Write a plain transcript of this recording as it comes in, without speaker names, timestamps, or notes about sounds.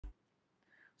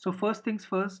So first things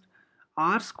first,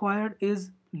 R squared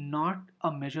is not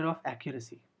a measure of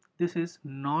accuracy. This is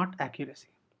not accuracy.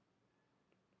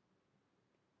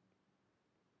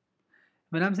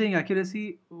 When I'm saying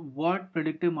accuracy, what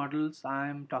predictive models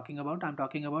I'm talking about? I'm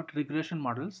talking about regression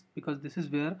models, because this is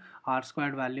where R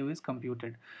squared value is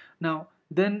computed. Now,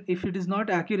 then if it is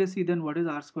not accuracy, then what is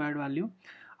R squared value?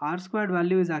 R squared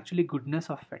value is actually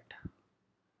goodness of fit.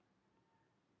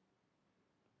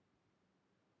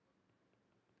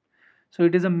 So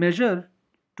it is a measure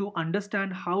to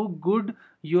understand how good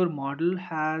your model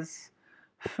has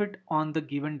fit on the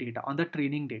given data, on the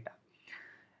training data.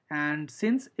 And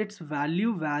since its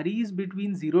value varies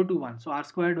between 0 to 1, so R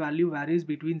squared value varies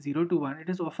between 0 to 1, it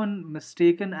is often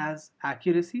mistaken as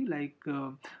accuracy. Like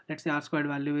let's say R squared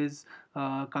value is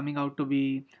coming out to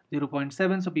be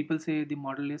 0.7, so people say the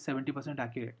model is 70%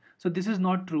 accurate. So this is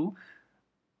not true.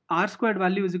 R squared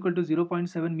value is equal to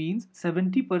 0.7 means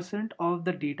 70% of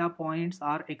the data points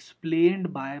are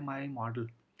explained by my model.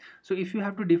 So if you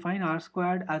have to define R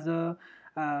squared uh,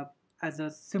 as a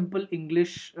simple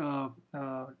English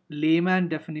layman's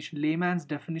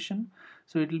definition,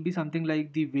 so it will be something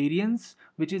like the variance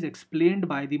which is explained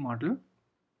by the model,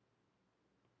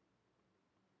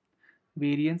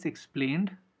 variance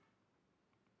explained,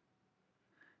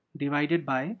 divided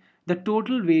by the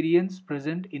total variance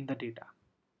present in the data.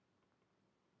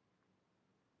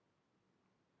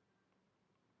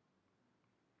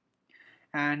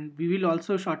 And we will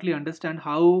also shortly understand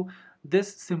how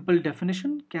this simple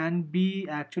definition can be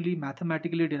actually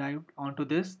mathematically derived onto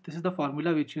this. This is the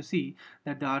formula which you see,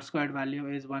 that the R squared value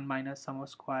is 1 minus sum of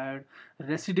squared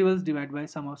residuals divided by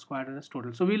sum of squared as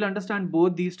total. So we'll understand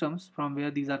both these terms from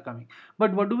where these are coming.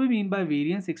 But what do we mean by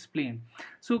variance explained?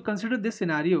 So consider this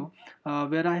scenario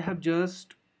where I have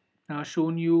just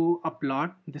shown you a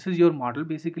plot. This is your model,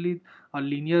 basically a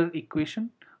linear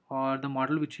equation, or the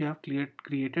model which you have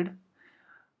created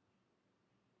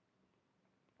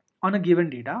on a given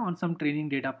data, on some training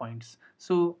data points.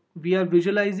 So we are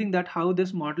visualizing that how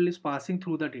this model is passing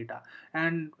through the data.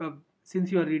 And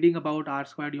since you are reading about R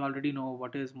squared, you already know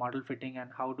what is model fitting and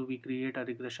how do we create a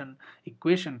regression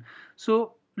equation.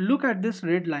 So look at this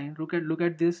red line, look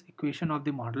at this equation of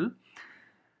the model.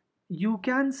 You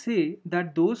can say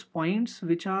that those points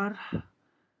which are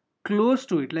close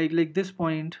to it, like this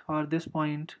point or this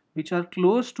point, which are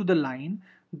close to the line,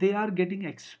 they are getting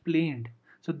explained.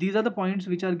 So these are the points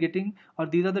which are getting, or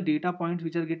these are the data points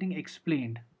which are getting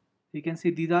explained. You can see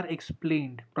these are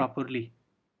explained properly.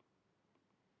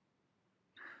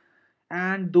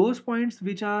 And those points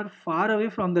which are far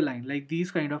away from the line, like these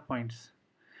kind of points,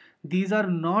 these are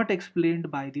not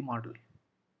explained by the model.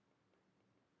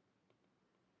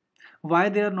 Why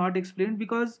they are not explained?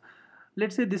 Because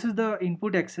let's say this is the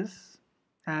input axis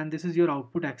and this is your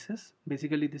output axis.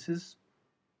 Basically this is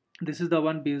the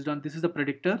one based on, this is the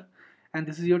predictor and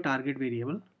this is your target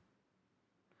variable.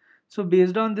 So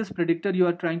based on this predictor, you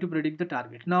are trying to predict the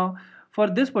target. Now for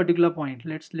this particular point,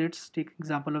 let's take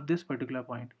example of this particular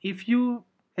point. If you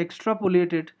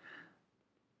extrapolate it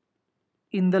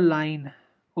in the line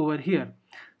over here,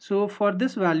 so for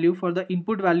this value, for the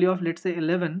input value of let's say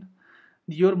 11,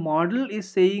 your model is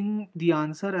saying the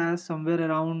answer as somewhere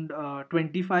around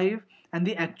 25, and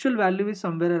the actual value is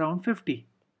somewhere around 50.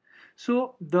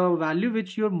 So the value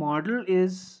which your model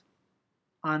is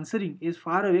answering is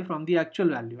far away from the actual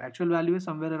value. Actual value is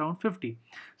somewhere around 50.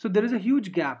 So there is a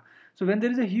huge gap. So when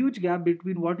there is a huge gap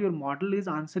between what your model is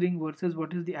answering versus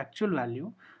what is the actual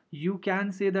value, you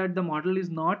can say that the model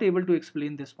is not able to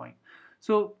explain this point.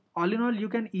 So all in all, you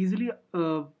can easily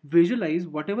visualize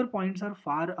whatever points are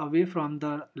far away from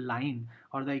the line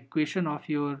or the equation of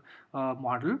your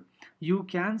model. You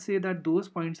can say that those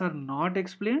points are not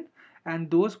explained,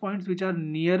 and those points which are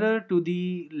nearer to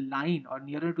the line or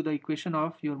nearer to the equation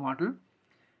of your model,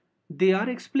 they are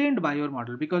explained by your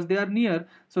model because they are near.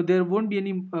 So there won't be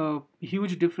any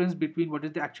huge difference between what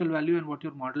is the actual value and what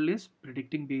your model is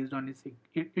predicting based on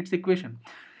its equation.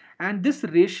 And this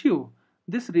ratio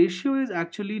is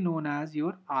actually known as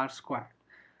your R squared,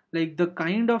 like the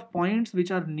kind of points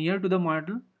which are near to the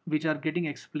model, which are getting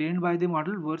explained by the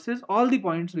model, versus all the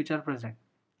points which are present,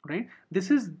 right?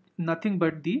 This is nothing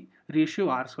but the ratio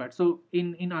R squared. So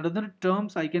in other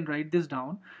terms, I can write this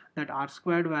down, that R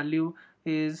squared value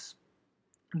is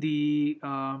the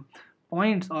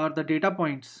points or the data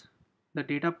points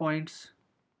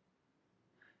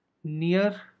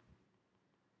near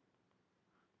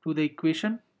to the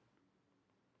equation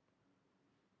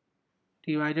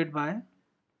divided by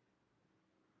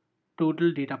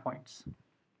total data points.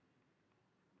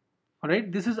 All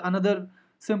right, this is another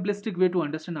simplistic way to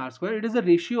understand R square. It is a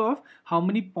ratio of how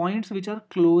many points which are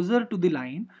closer to the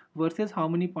line versus how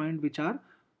many points which are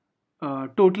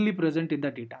totally present in the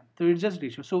data. So it's just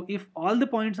ratio. So if all the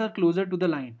points are closer to the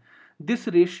line, this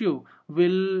ratio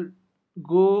will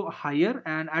go higher,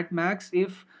 and at max,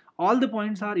 if all the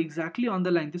points are exactly on the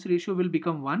line, this ratio will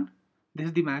become 1. This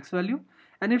is the max value.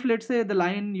 And if, let's say, the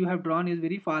line you have drawn is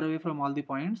very far away from all the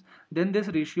points, then this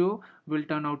ratio will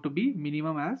turn out to be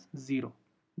minimum as 0.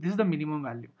 This is the minimum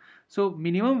value. So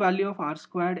minimum value of R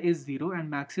squared is 0 and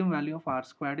maximum value of R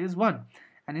squared is 1.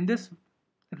 And in this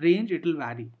range, it will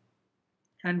vary.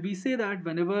 And we say that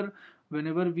whenever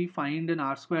we find an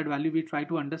R squared value, we try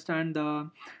to understand the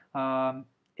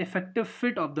effective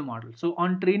fit of the model. So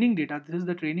on training data, this is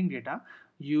the training data,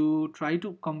 you try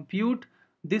to compute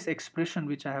this expression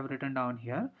which I have written down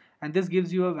here, and this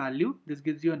gives you a value, this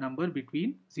gives you a number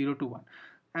between 0 to 1.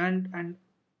 And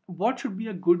what should be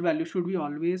a good value? Should we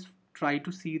always try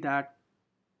to see that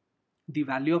the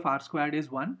value of R squared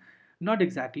is 1? Not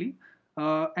exactly.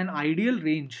 An ideal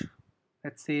range,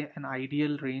 let's say an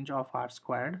ideal range of R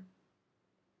squared,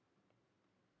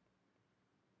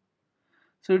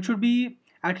 so it should be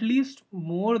at least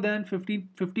more than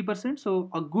 50%. So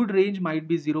a good range might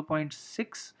be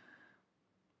 0.6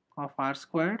 of R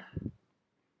squared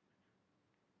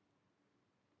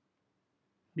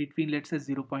between, let's say,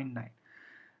 0.9.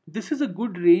 This is a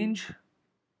good range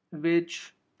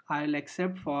which I'll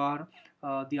accept for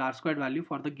the R squared value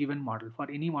for the given model, for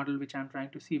any model which I'm trying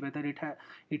to see whether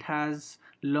it has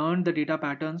learned the data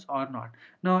patterns or not.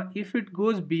 Now if it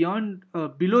goes beyond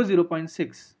below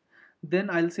 0.6, then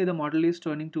I'll say the model is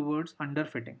turning towards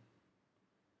underfitting.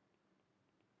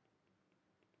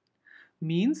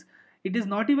 Means it is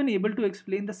not even able to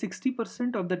explain the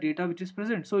 60% of the data which is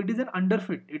present. So it is an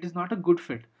underfit, it is not a good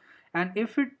fit. And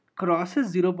if it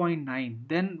crosses 0.9,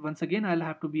 then once again I'll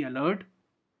have to be alert.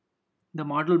 The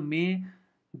model may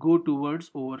go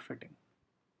towards overfitting.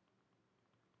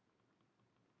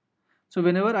 So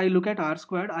whenever I look at R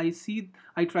squared, I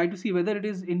try to see whether it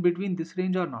is in between this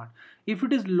range or not. If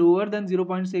it is lower than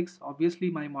 0.6, obviously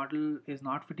my model is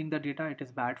not fitting the data, it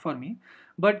is bad for me.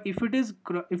 But if it is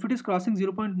crossing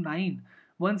 0.9,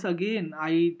 once again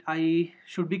I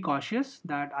should be cautious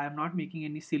that I am not making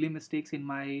any silly mistakes in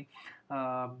my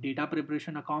data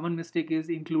preparation. A common mistake is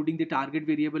including the target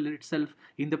variable itself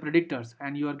in the predictors,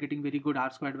 and you are getting very good R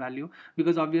squared value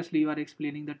because obviously you are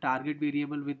explaining the target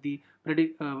variable with the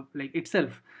like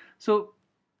itself. So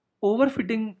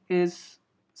overfitting is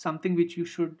something which you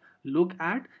should look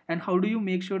at. And how do you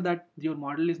make sure that your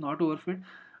model is not overfit?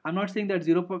 I'm not saying that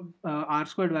R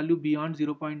squared value beyond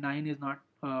 0.9 is not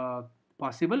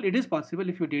possible. It is possible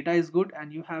if your data is good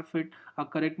and you have fit a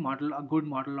correct model, a good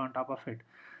model on top of it.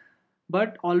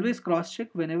 But always cross check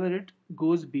whenever it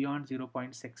goes beyond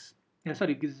 0.6.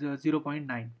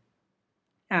 0.9.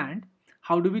 And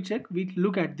how do we check? We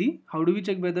look at how do we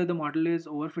check whether the model is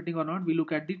overfitting or not? We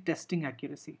look at the testing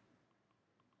accuracy.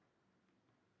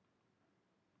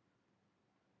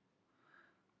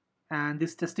 And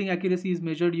this testing accuracy is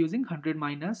measured using 100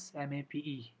 minus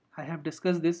MAPE. I have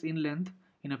discussed this in length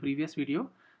in a previous video,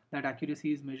 that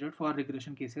accuracy is measured for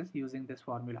regression cases using this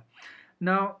formula.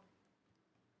 Now,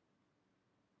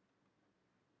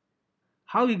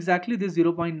 how exactly this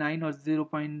 0.9 or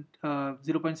 0.6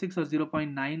 or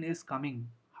 0.9 is coming?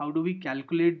 How do we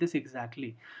calculate this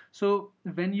exactly? So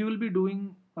when you will be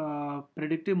doing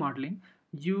predictive modeling,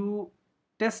 you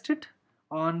test it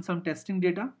on some testing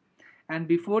data, and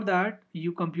before that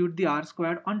you compute the R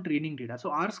squared on training data. So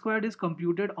R squared is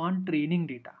computed on training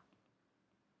data.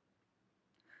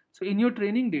 So in your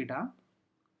training data,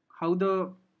 how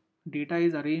the data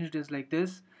is arranged is like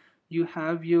this. You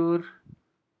have your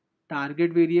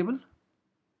target variable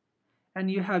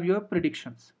and you have your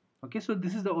predictions. Okay, so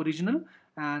this is the original,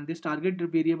 and this target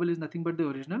variable is nothing but the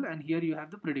original, and here you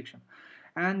have the prediction,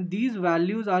 and these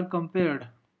values are compared.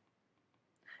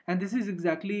 And this is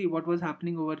exactly what was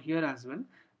happening over here as well.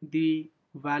 The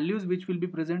values which will be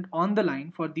present on the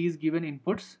line for these given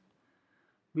inputs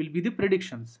will be the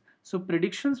predictions. So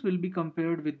predictions will be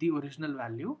compared with the original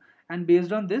value, and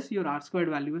based on this your R squared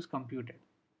value is computed.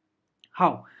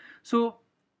 How? So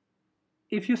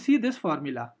if you see this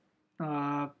formula,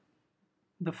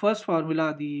 the first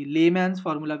formula, the layman's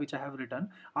formula which I have written,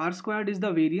 R squared is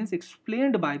the variance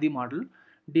explained by the model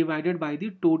divided by the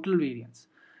total variance.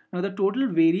 Now the total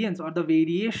variance or the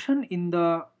variation in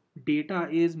the data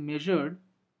is measured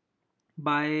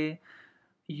by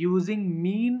using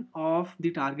mean of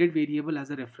the target variable as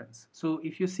a reference. So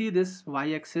if you see this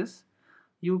y-axis,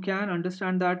 you can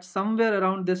understand that somewhere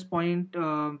around this point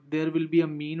there will be a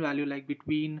mean value, like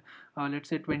between let's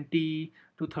say 20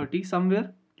 to 30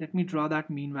 somewhere. Let me draw that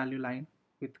mean value line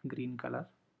with green color.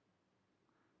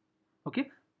 Okay,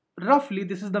 roughly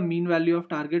this is the mean value of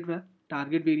target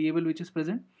variable which is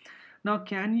present. Now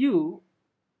can you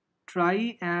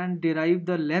try and derive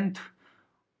the length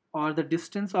or the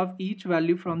distance of each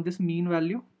value from this mean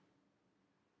value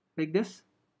like this?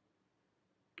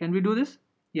 Can we do this?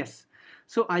 Yes.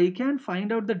 So I can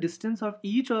find out the distance of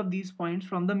each of these points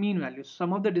from the mean values.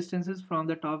 Some of the distances from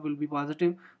the top will be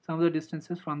positive, some of the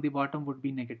distances from the bottom would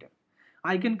be negative.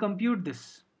 I can compute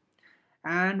this.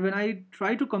 And when I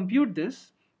try to compute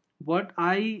this, what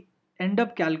I end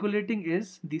up calculating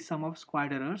is the sum of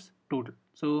squared errors total.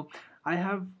 So I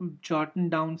have jotted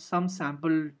down some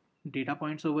sample data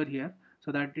points over here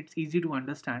so that it's easy to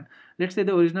understand. Let's say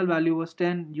the original value was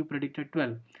 10, you predicted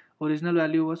 12. Original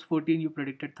value was 14, you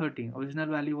predicted 13. Original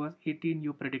value was 18,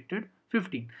 you predicted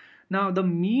 15. Now the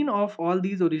mean of all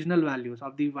these original values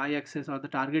of the y-axis or the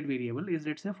target variable is,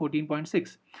 let's say,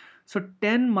 14.6. So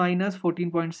 10 minus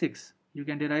 14.6, you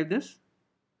can derive this.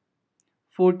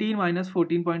 14 minus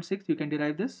 14.6, you can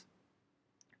derive this.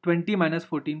 20 minus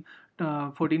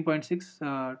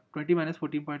 14.6, 20 minus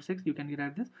 14.6, you can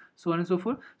derive this, so on and so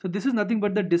forth. So this is nothing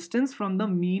but the distance from the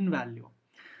mean value.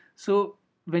 So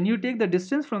when you take the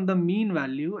distance from the mean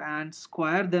value and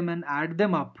square them and add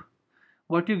them up,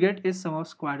 what you get is sum of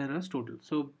squared errors total.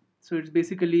 So it's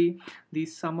basically the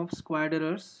sum of squared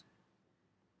errors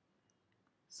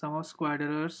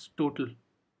total.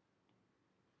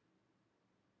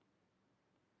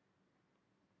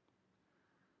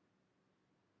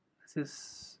 This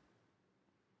is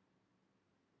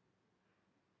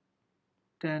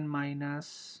 10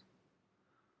 minus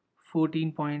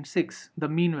 14.6, the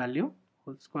mean value,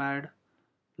 whole squared,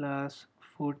 plus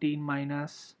 14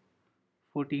 minus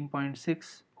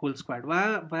 14.6 whole squared.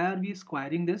 Why are we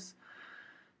squaring this?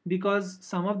 Because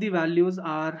some of the values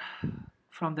are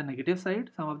from the negative side,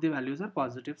 some of the values are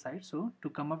positive side. So to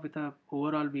come up with a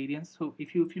overall variance, so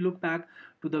if you look back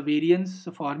to the variance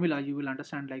formula, you will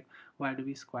understand like why do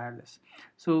we square this.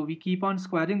 So we keep on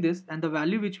squaring this, and the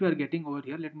value which we are getting over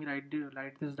here, let me write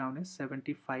this down, is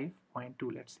 75.2,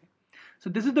 let's say. So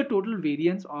this is the total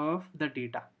variance of the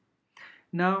data.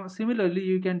 Now similarly,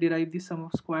 you can derive the sum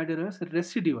of squared errors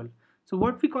residual. So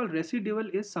what we call residual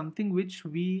is something which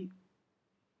we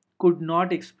could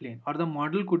not explain, or the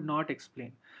model could not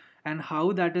explain. And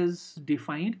how that is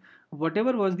defined: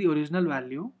 whatever was the original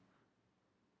value,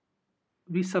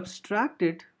 we subtract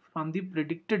it from the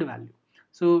predicted value.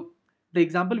 So the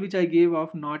example which I gave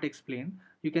of not explained,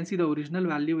 you can see the original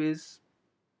value is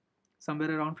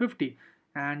somewhere around 50,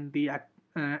 and the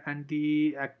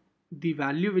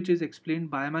value which is explained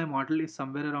by my model is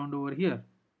somewhere around over here.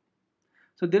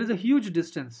 So there is a huge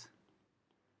distance.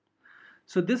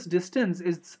 So this distance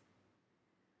is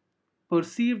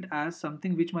perceived as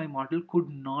something which my model could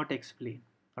not explain.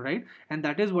 All right, and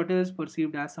that is what is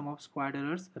perceived as sum of squared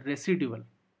errors residual.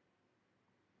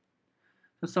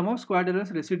 So sum of squared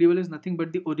errors residual is nothing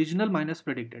but the original minus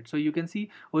predicted. So you can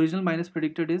see original minus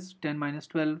predicted is 10 minus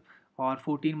 12, or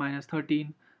 14 minus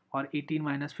 13, or 18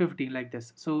 minus 15, like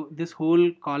this. So this whole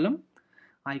column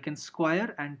I can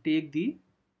square and take the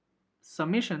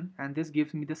summation, and this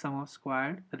gives me the sum of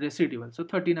squared residual. So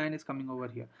 39 is coming over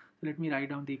here. So let me write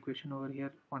down the equation over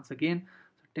here once again.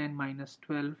 So 10 minus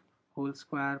 12 whole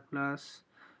square plus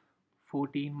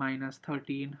 14 minus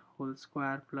 13 whole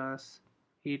square plus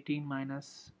 18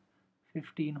 minus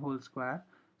 15 whole square,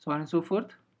 so on and so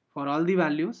forth for all the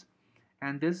values,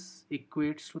 and this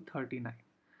equates to 39.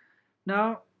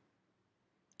 Now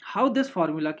how this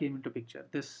formula came into picture: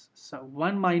 this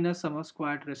 1 minus sum of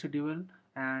squared residual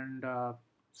and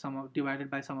divided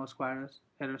by sum of squared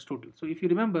errors total. So if you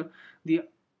remember, the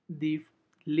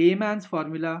layman's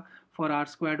formula for R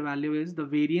squared value is the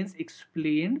variance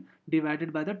explained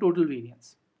divided by the total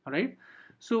variance. All right,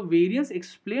 so variance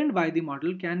explained by the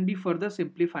model can be further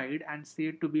simplified and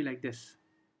said to be like this: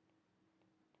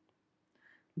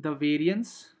 the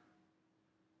variance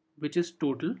which is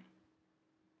total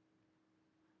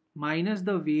minus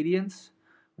the variance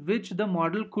which the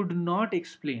model could not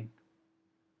explain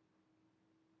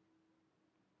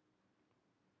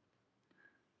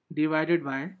divided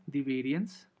by the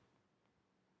variance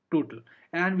total.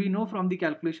 And we know from the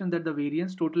calculation that the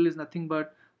variance total is nothing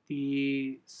but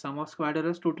the sum of squared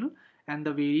errors total, and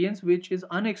the variance which is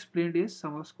unexplained is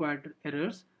sum of squared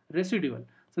errors residual.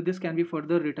 So this can be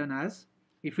further written as,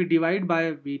 if we divide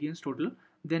by variance total,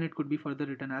 then it could be further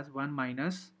written as 1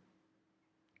 minus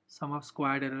sum of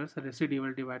squared errors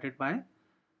residual divided by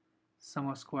sum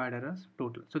of squared errors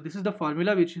total. So this is the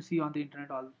formula which you see on the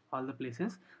internet all the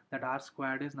places, that R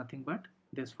squared is nothing but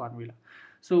this formula.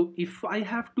 So if I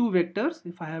have two vectors,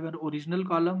 if I have an original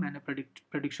column and a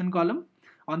prediction column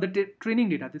on the training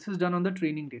data, this is done on the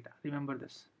training data, remember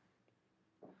this.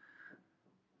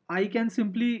 I can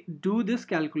simply do this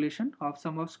calculation of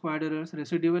sum of squared errors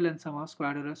residual and sum of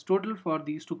squared errors total for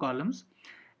these two columns,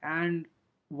 and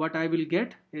what I will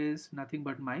get is nothing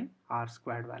but my R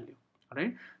squared value.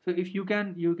 Alright, so if you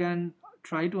can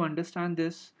try to understand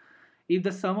this, if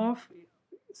the sum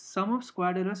of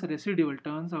squared errors residual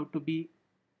turns out to be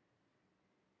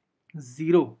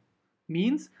 0,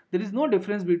 means there is no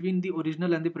difference between the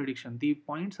original and the prediction. The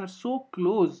points are so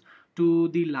close to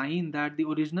the line that the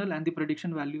original and the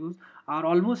prediction values are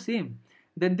almost same.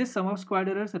 Then this sum of squared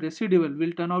errors residual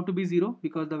will turn out to be 0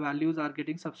 because the values are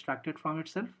getting subtracted from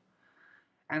itself,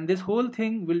 and this whole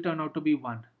thing will turn out to be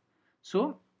 1.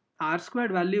 So R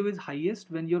squared value is highest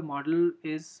when your model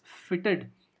is fitted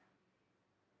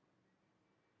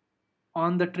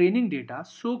on the training data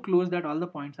so close that all the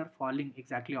points are falling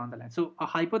exactly on the line. So a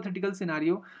hypothetical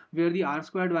scenario where the R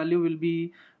squared value will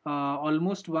be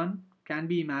almost 1 can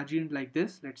be imagined like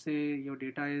this. Let's say your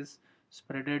data is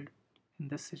spreaded in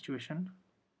this situation.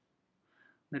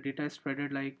 The data is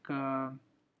spreaded like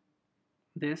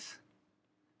this,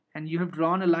 and you have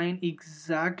drawn a line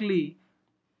exactly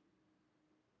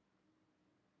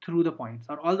through the points,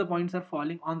 or all the points are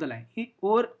falling on the line.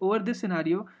 Over this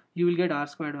scenario, you will get R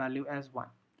squared value as 1.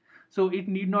 So it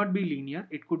need not be linear,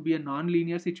 it could be a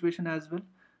non-linear situation as well.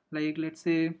 Like let's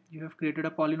say you have created a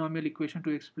polynomial equation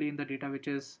to explain the data which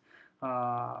is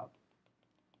kind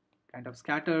of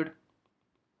scattered.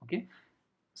 Okay,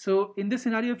 so in this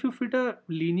scenario, if you fit a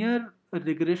linear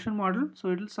regression model, so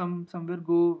it will somewhere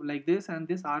go like this, and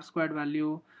this R squared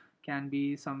value can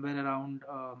be somewhere around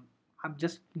I'm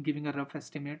just giving a rough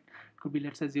estimate. It could be,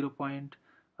 let's say, 0.8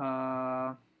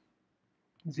 or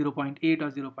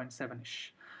 0.7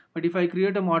 ish. But if I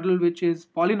create a model which is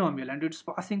polynomial and it's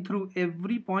passing through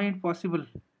every point possible,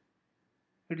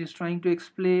 it is trying to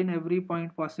explain every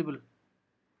point possible,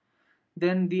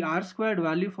 then the R squared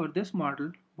value for this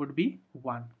model would be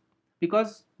 1,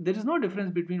 because there is no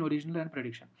difference between original and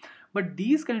prediction. But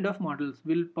these kind of models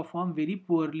will perform very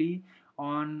poorly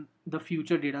on the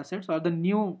future data sets or the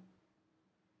new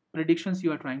predictions you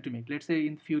are trying to make. Let's say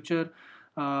in future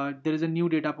there is a new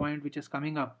data point which is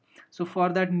coming up. So for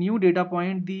that new data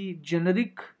point, the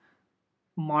generic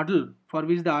model for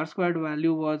which the R squared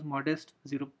value was modest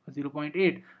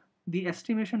 0.8, the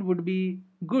estimation would be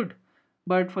good.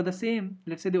 But for the same,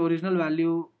 let's say the original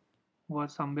value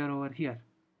was somewhere over here.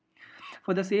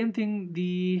 For the same thing,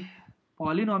 the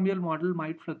polynomial model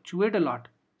might fluctuate a lot.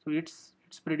 So its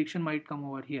prediction might come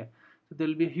over here. So there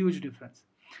will be a huge difference.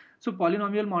 So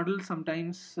polynomial models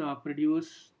sometimes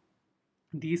produce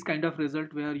these kind of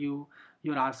result where your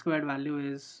R squared value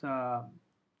is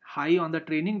high on the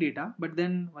training data, but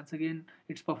then once again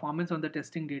its performance on the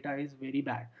testing data is very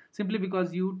bad, simply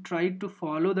because you tried to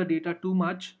follow the data too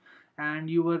much and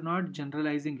you were not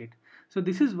generalizing it. So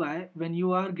this is why when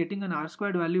you are getting an R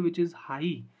squared value which is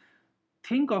high,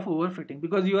 think of overfitting,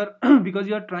 because you are because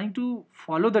you are trying to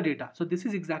follow the data. So this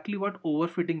is exactly what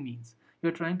overfitting means.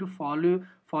 You're trying to follow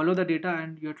the data,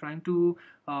 and you're trying to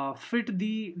fit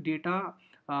the data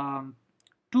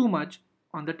too much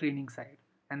on the training side,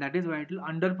 and that is why it will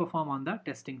underperform on the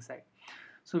testing side.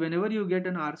 So whenever you get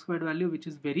an R squared value which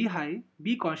is very high,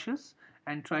 be cautious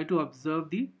and try to observe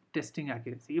the testing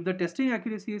accuracy. If the testing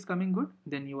accuracy is coming good,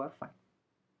 then you are fine.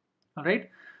 All right,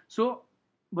 so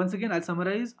once again I'll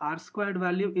summarize. R squared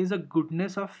value is a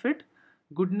goodness of fit.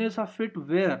 Goodness of fit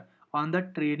where? On the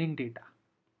training data.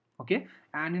 Okay,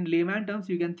 and in layman terms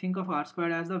you can think of R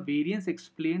squared as the variance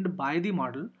explained by the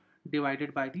model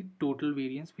divided by the total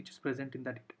variance which is present in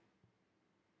the data.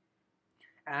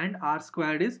 And R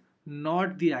squared is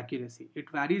not the accuracy. It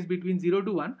varies between 0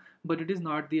 to 1, but it is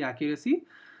not the accuracy.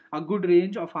 A good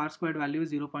range of R squared value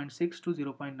is 0.6 to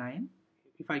 0.9.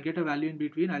 If I get a value in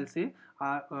between, I'll say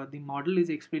the model is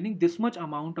explaining this much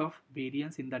amount of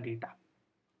variance in the data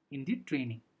in the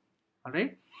training. All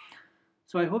right.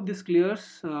 So I hope this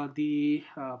clears the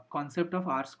concept of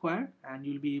R squared, and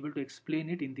you'll be able to explain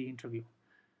it in the interview.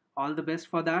 All the best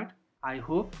for that. I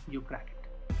hope you crack it.